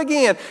over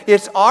again?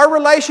 It's our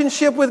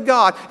relationship with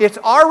God. It's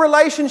our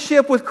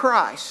relationship with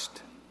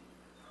Christ.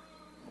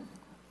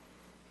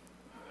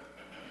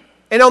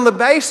 And on the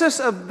basis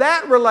of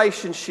that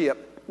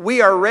relationship,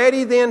 we are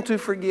ready then to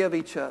forgive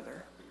each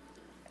other.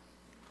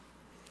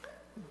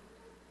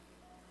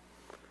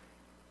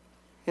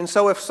 And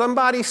so if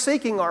somebody's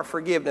seeking our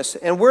forgiveness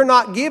and we're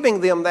not giving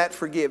them that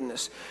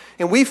forgiveness,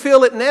 and we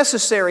feel it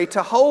necessary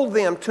to hold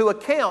them to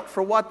account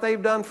for what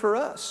they've done for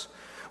us,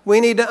 we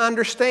need to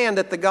understand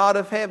that the God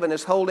of heaven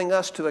is holding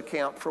us to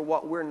account for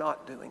what we're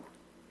not doing.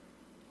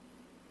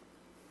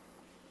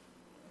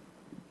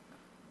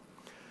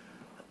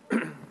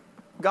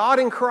 God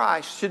in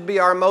Christ should be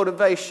our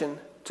motivation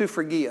to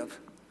forgive,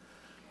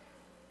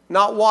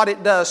 not what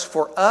it does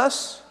for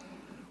us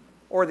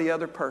or the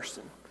other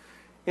person.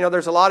 You know,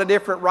 there's a lot of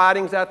different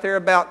writings out there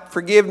about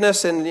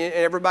forgiveness, and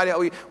everybody,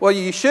 well,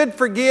 you should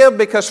forgive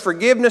because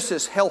forgiveness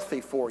is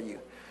healthy for you.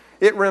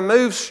 It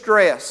removes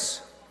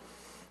stress.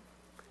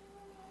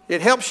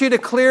 It helps you to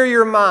clear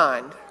your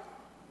mind.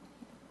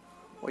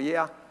 Well,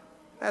 yeah,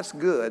 that's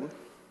good.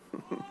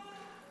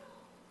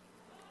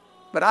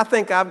 But I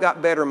think I've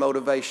got better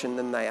motivation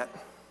than that.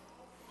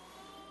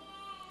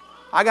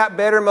 I got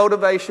better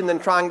motivation than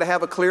trying to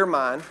have a clear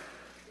mind.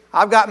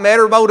 I've got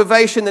better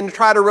motivation than to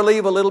try to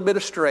relieve a little bit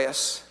of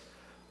stress.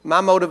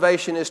 My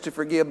motivation is to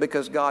forgive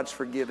because God's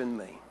forgiven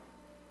me.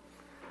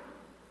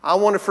 I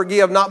want to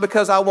forgive not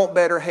because I want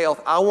better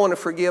health. I want to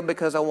forgive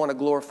because I want to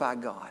glorify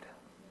God.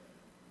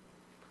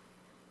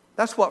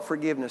 That's what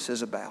forgiveness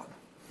is about.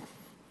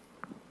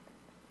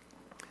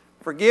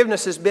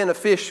 Forgiveness is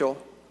beneficial.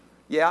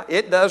 Yeah,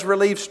 it does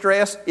relieve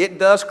stress. It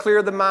does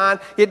clear the mind.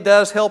 It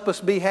does help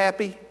us be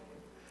happy.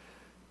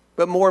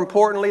 But more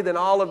importantly than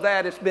all of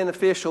that, it's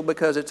beneficial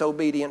because it's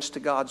obedience to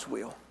God's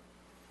will.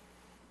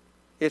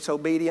 It's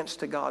obedience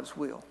to God's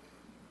will.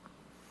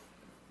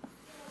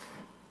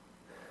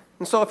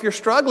 And so if you're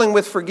struggling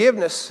with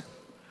forgiveness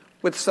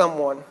with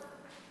someone,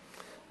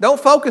 don't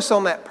focus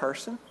on that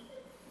person.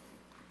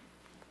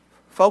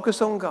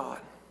 Focus on God.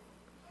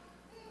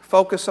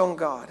 Focus on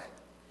God.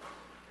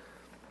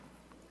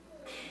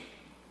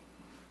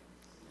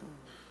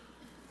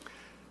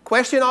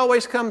 Question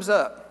always comes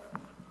up.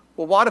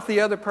 Well, what if the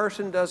other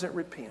person doesn't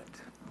repent?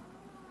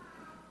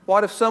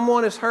 What if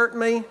someone has hurt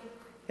me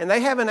and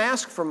they haven't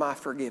asked for my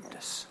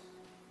forgiveness?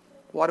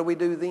 What do we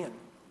do then?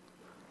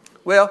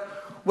 Well,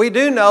 we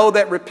do know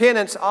that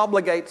repentance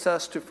obligates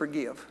us to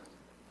forgive.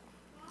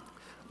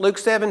 Luke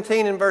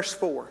 17 and verse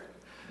 4.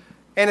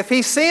 And if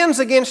he sins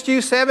against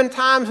you 7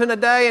 times in a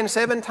day and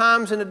 7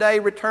 times in a day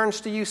returns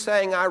to you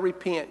saying, I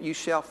repent, you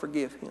shall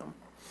forgive him.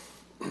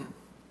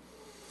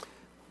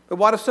 But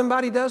what if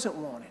somebody doesn't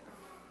want it?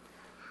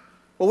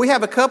 Well, we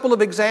have a couple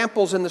of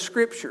examples in the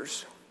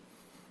Scriptures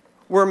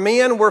where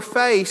men were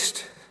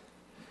faced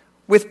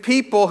with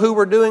people who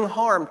were doing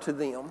harm to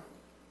them,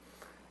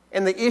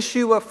 and the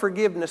issue of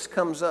forgiveness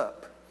comes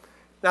up.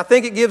 And I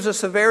think it gives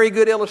us a very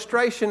good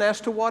illustration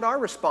as to what our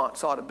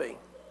response ought to be.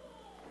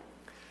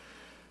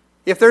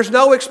 If there's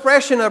no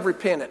expression of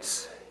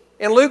repentance,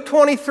 in Luke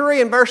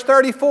 23 and verse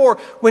 34,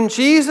 when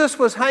Jesus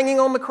was hanging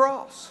on the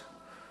cross,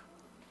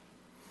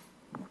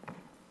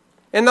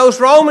 and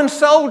those Roman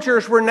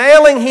soldiers were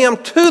nailing him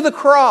to the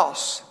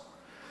cross,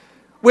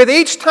 with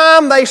each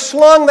time they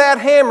slung that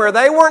hammer,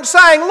 they weren't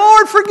saying,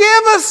 Lord,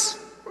 forgive us.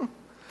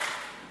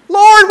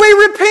 Lord, we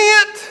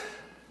repent.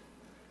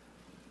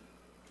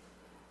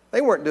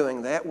 They weren't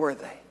doing that, were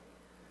they?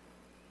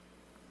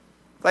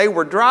 They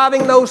were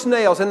driving those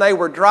nails, and they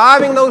were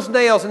driving those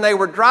nails, and they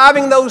were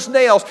driving those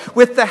nails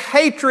with the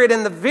hatred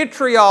and the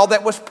vitriol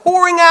that was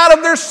pouring out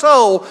of their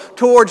soul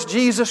towards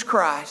Jesus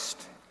Christ.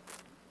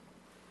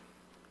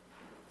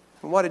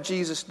 And what did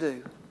Jesus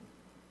do?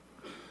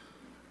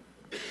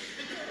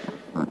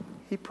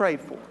 He prayed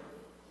for them.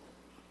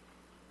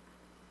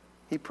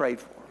 He prayed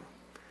for them.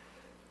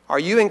 Are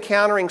you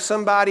encountering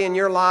somebody in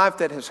your life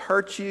that has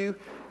hurt you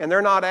and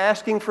they're not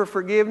asking for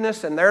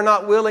forgiveness and they're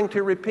not willing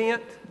to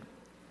repent?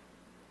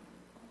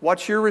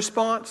 What's your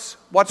response?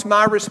 What's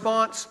my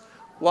response?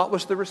 What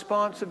was the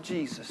response of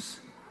Jesus?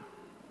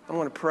 I'm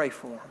going to pray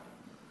for them.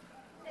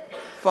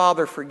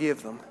 Father,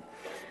 forgive them.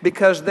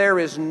 Because there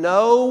is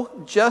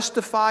no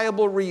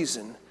justifiable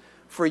reason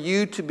for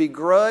you to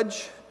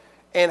begrudge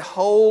and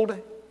hold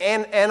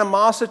an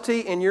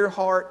animosity in your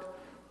heart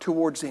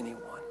towards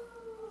anyone.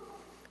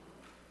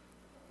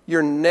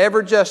 You're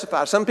never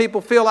justified. Some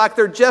people feel like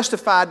they're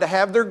justified to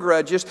have their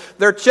grudges.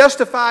 They're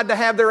justified to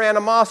have their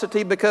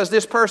animosity because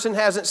this person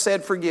hasn't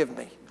said forgive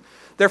me.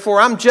 Therefore,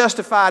 I'm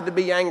justified to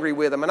be angry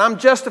with them. And I'm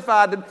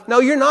justified to... No,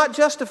 you're not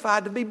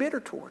justified to be bitter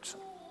towards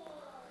them.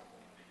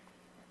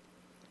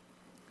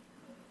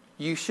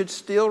 You should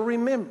still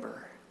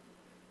remember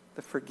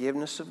the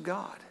forgiveness of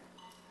God.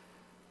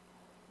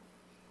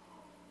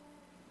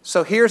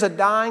 So here's a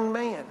dying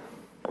man.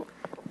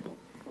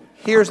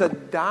 Here's a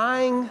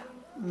dying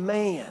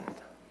man.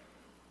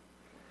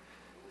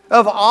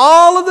 Of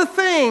all of the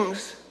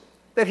things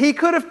that he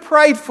could have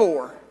prayed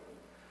for,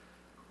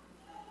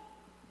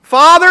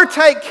 Father,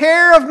 take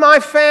care of my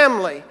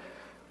family.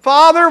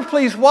 Father,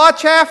 please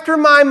watch after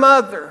my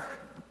mother.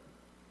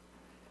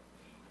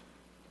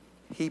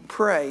 He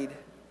prayed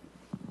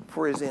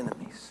for his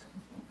enemies.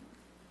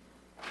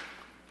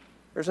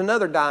 There's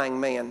another dying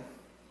man.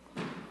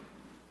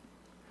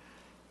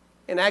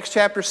 In Acts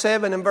chapter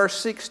 7 and verse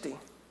 60,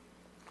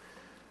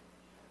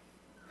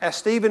 as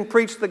Stephen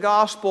preached the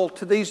gospel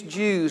to these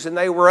Jews, and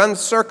they were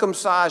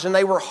uncircumcised, and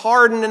they were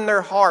hardened in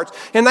their hearts,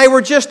 and they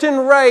were just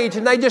enraged,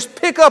 and they just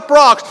pick up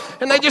rocks,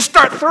 and they just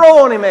start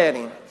throwing him at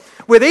him.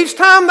 With each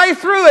time they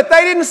threw it,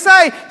 they didn't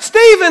say,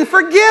 "Stephen,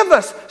 forgive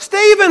us!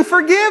 Stephen,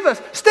 forgive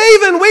us!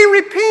 Stephen, we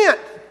repent!"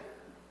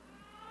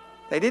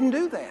 They didn't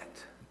do that.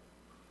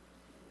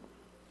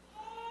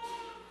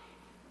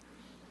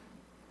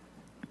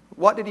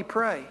 What did he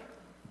pray?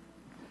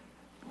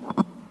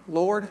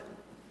 Lord,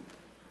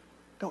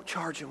 don't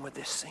charge him with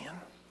this sin.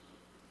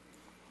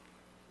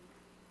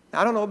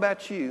 Now, I don't know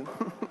about you,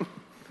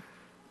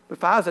 but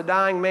if I was a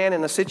dying man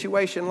in a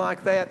situation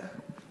like that,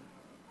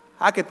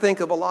 I could think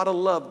of a lot of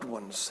loved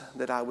ones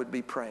that I would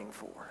be praying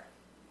for.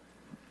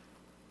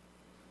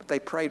 But they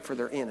prayed for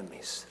their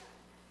enemies.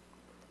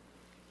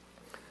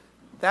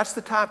 That's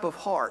the type of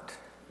heart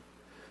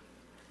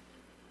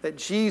that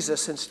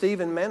Jesus and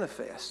Stephen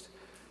manifest.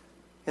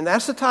 And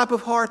that's the type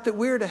of heart that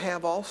we're to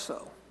have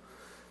also.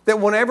 That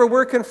whenever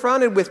we're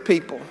confronted with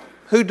people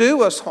who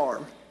do us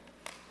harm,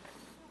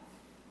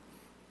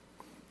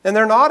 and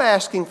they're not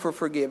asking for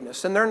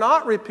forgiveness, and they're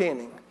not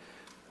repenting,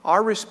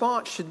 our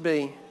response should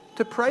be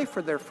to pray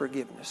for their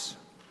forgiveness.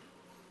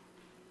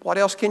 What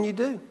else can you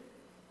do?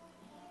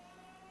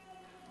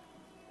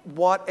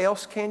 What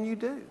else can you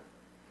do?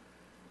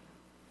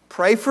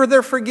 Pray for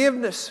their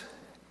forgiveness.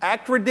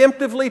 Act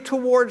redemptively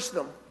towards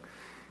them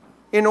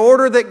in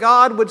order that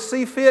God would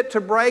see fit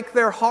to break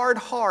their hard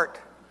heart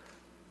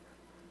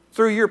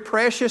through your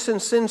precious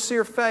and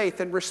sincere faith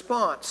and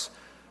response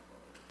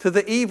to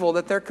the evil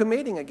that they're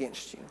committing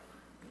against you.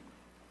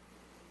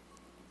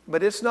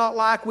 But it's not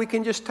like we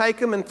can just take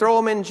them and throw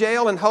them in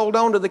jail and hold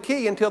on to the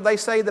key until they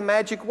say the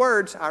magic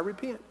words, "I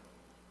repent."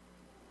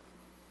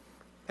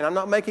 And I'm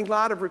not making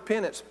light of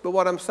repentance, but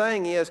what I'm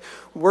saying is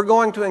we're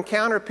going to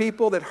encounter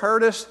people that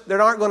hurt us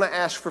that aren't going to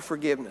ask for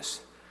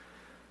forgiveness,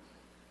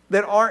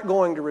 that aren't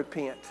going to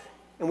repent.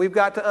 And we've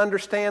got to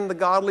understand the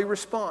godly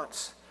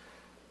response.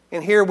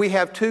 And here we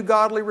have two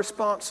godly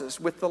responses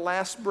with the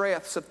last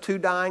breaths of two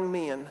dying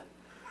men.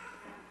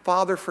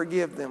 Father,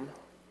 forgive them.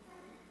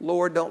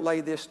 Lord, don't lay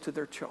this to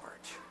their charge.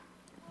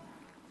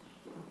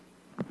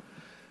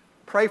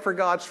 Pray for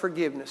God's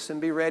forgiveness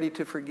and be ready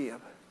to forgive.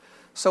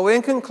 So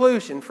in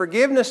conclusion,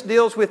 forgiveness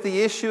deals with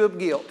the issue of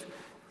guilt.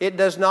 It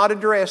does not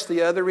address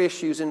the other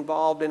issues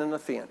involved in an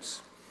offense.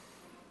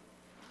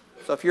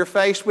 So if you're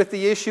faced with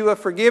the issue of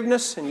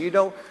forgiveness and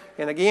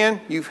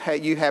again,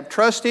 you have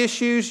trust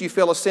issues, you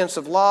feel a sense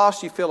of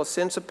loss, you feel a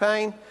sense of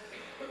pain,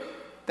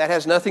 that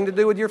has nothing to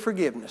do with your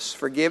forgiveness.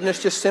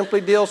 Forgiveness just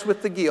simply deals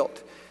with the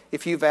guilt.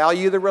 If you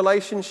value the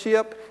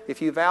relationship,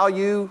 if you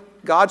value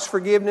God's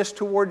forgiveness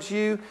towards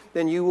you,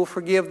 then you will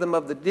forgive them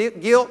of the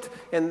guilt,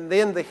 and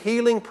then the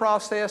healing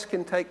process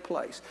can take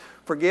place.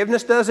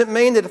 Forgiveness doesn't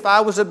mean that if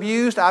I was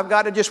abused, I've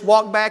got to just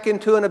walk back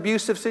into an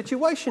abusive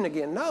situation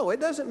again. No, it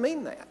doesn't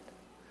mean that.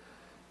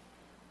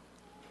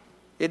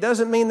 It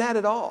doesn't mean that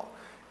at all.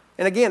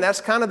 And again,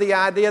 that's kind of the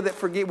idea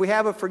that we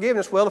have a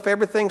forgiveness. Well, if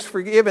everything's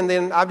forgiven,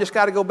 then I've just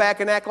got to go back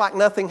and act like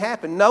nothing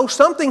happened. No,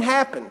 something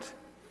happened.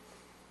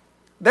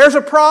 There's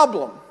a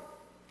problem.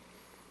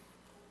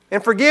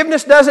 And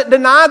forgiveness doesn't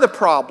deny the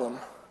problem.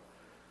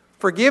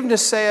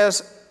 Forgiveness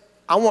says,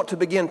 I want to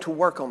begin to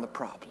work on the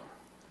problem.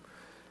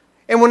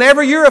 And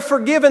whenever you're a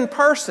forgiven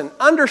person,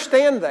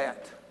 understand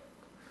that.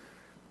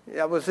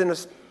 I was in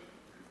this,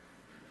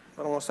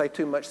 I don't want to say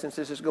too much since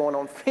this is going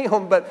on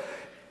film, but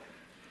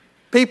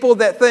people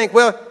that think,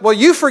 well,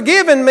 you've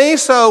forgiven me,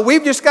 so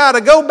we've just got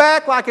to go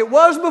back like it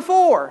was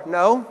before.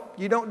 No,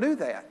 you don't do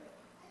that.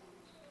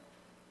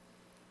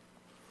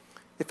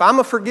 If I'm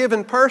a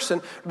forgiven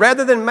person,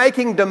 rather than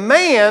making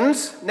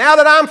demands, now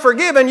that I'm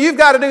forgiven, you've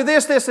got to do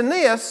this, this, and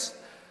this,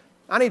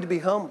 I need to be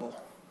humble.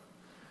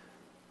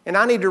 And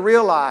I need to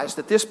realize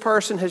that this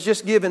person has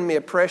just given me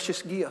a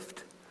precious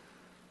gift.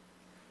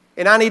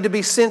 And I need to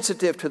be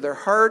sensitive to their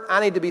hurt,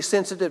 I need to be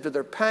sensitive to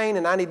their pain,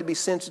 and I need to be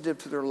sensitive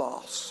to their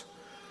loss.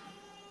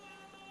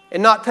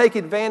 And not take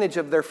advantage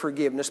of their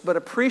forgiveness, but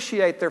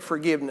appreciate their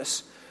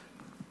forgiveness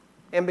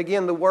and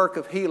begin the work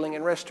of healing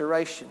and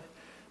restoration.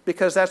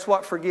 Because that's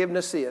what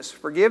forgiveness is.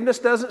 Forgiveness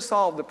doesn't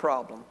solve the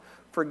problem.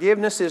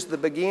 Forgiveness is the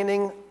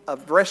beginning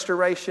of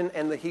restoration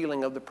and the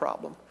healing of the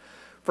problem.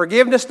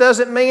 Forgiveness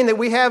doesn't mean that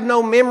we have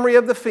no memory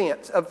of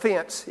the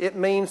offense. It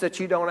means that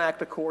you don't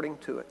act according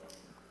to it.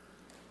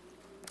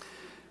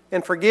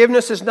 And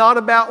forgiveness is not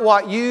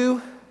about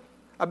you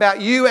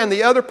and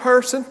the other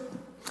person.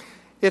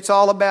 It's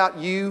all about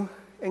you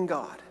and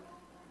God.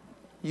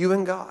 You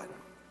and God.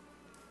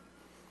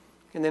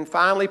 And then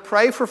finally,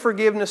 pray for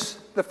forgiveness,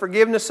 the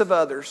forgiveness of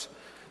others,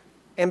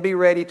 and be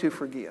ready to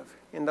forgive.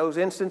 In those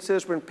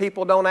instances when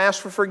people don't ask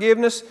for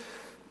forgiveness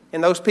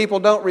and those people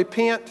don't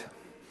repent,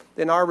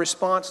 then our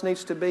response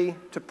needs to be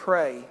to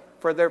pray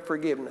for their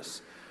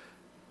forgiveness.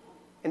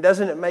 And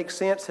doesn't it make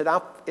sense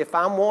that if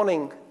I'm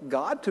wanting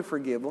God to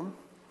forgive them,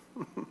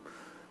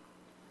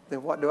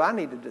 then what do I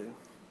need to do?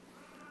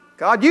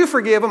 God, you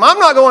forgive them. I'm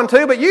not going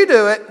to, but you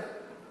do it.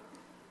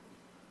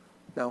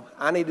 No,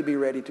 I need to be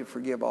ready to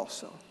forgive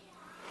also.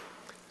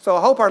 So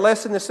I hope our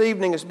lesson this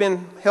evening has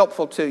been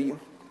helpful to you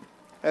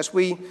as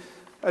we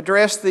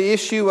address the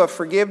issue of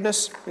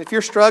forgiveness. If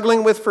you're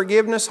struggling with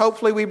forgiveness,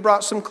 hopefully we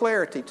brought some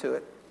clarity to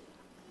it.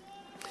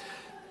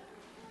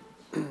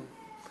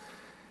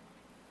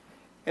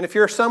 And if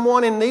you're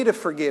someone in need of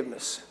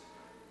forgiveness,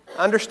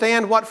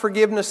 understand what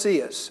forgiveness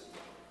is.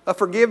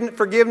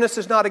 Forgiveness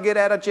is not a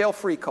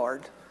get-out-of-jail-free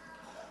card.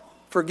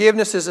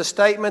 Forgiveness is a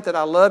statement that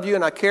I love you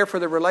and I care for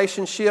the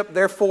relationship.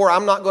 Therefore,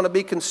 I'm not going to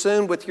be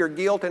consumed with your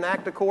guilt and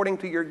act according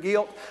to your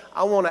guilt.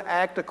 I want to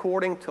act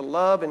according to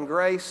love and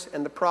grace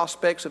and the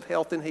prospects of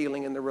health and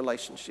healing in the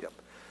relationship.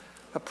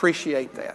 Appreciate that.